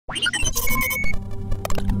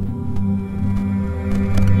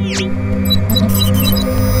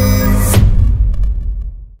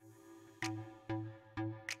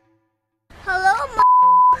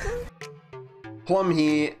Plum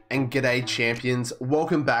here, and g'day champions,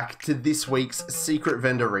 welcome back to this week's Secret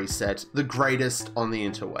Vendor Reset, the greatest on the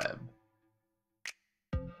interweb.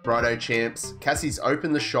 Righto champs, Cassie's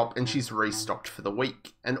opened the shop and she's restocked for the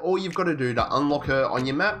week, and all you've got to do to unlock her on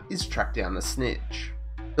your map is track down the snitch.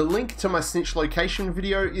 The link to my snitch location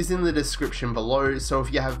video is in the description below, so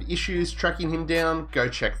if you have issues tracking him down, go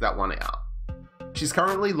check that one out. She's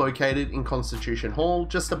currently located in Constitution Hall,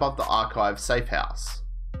 just above the Archive safe house.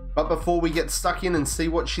 But before we get stuck in and see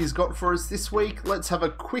what she's got for us this week, let's have a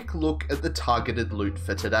quick look at the targeted loot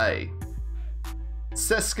for today.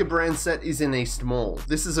 Seska brand set is in East Mall.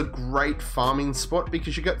 This is a great farming spot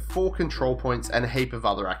because you get 4 control points and a heap of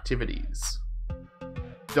other activities.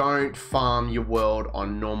 Don't farm your world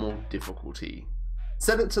on normal difficulty.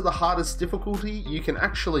 Set it to the hardest difficulty, you can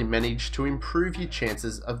actually manage to improve your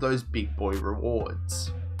chances of those big boy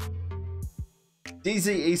rewards.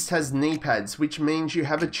 DZ East has knee pads, which means you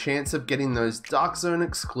have a chance of getting those Dark Zone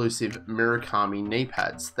exclusive Murakami knee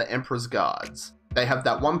pads, the Emperor's Guards. They have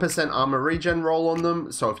that 1% armor regen roll on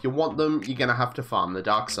them, so if you want them, you're gonna have to farm the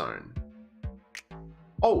Dark Zone.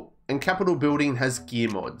 Oh, and Capital Building has gear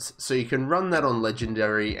mods, so you can run that on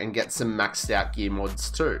Legendary and get some maxed out gear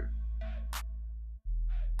mods too.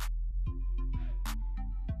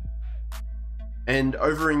 And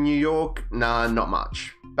over in New York, nah, not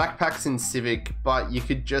much. Backpacks in Civic, but you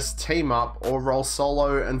could just team up or roll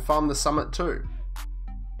solo and farm the summit too.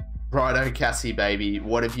 Righto Cassie baby,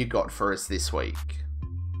 what have you got for us this week?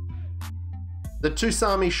 The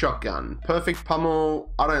Tusami shotgun, perfect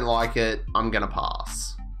pummel, I don't like it, I'm gonna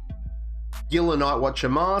pass. Gila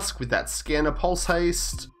Nightwatcher mask with that scanner pulse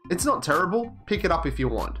haste, it's not terrible, pick it up if you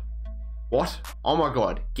want. What? Oh my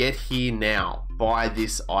god, get here now, buy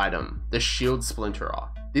this item, the Shield Splinterer.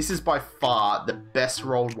 This is by far the best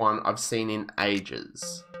rolled one I've seen in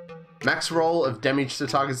ages. Max roll of damage to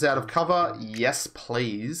targets out of cover, yes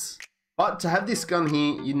please. But to have this gun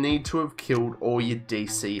here, you need to have killed all your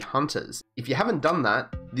DC hunters. If you haven't done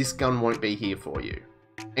that, this gun won't be here for you.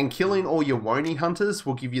 And killing all your Wony hunters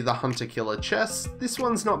will give you the Hunter Killer chest. This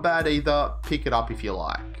one's not bad either, pick it up if you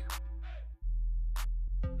like.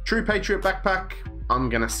 True Patriot backpack, I'm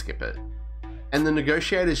gonna skip it. And the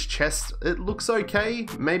Negotiator's chest, it looks okay,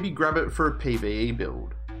 maybe grab it for a PvE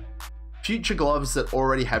build. Future gloves that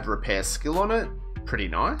already have repair skill on it, pretty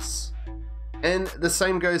nice. And the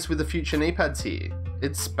same goes with the future knee pads here.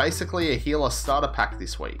 It's basically a healer starter pack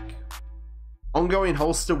this week. Ongoing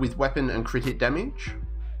holster with weapon and crit hit damage.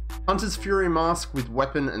 Hunter's Fury mask with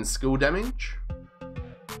weapon and skill damage.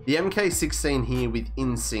 The MK16 here with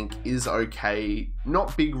in sync is okay,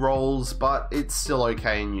 not big rolls, but it's still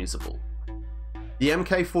okay and usable. The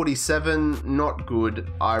MK47, not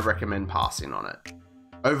good, I recommend passing on it.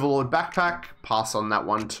 Overlord backpack, pass on that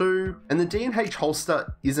one too. And the D&H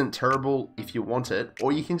holster isn't terrible if you want it,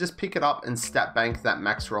 or you can just pick it up and stat bank that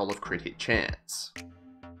max roll of crit hit chance.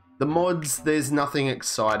 The mods, there's nothing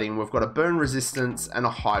exciting, we've got a burn resistance and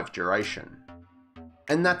a hive duration.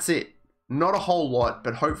 And that's it. Not a whole lot,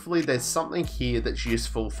 but hopefully there's something here that's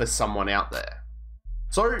useful for someone out there.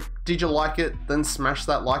 So, did you like it? Then smash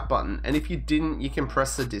that like button, and if you didn't, you can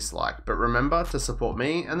press the dislike. But remember, to support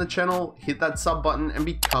me and the channel, hit that sub button and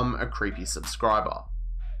become a creepy subscriber.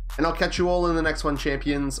 And I'll catch you all in the next one,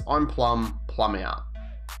 champions. I'm Plum out.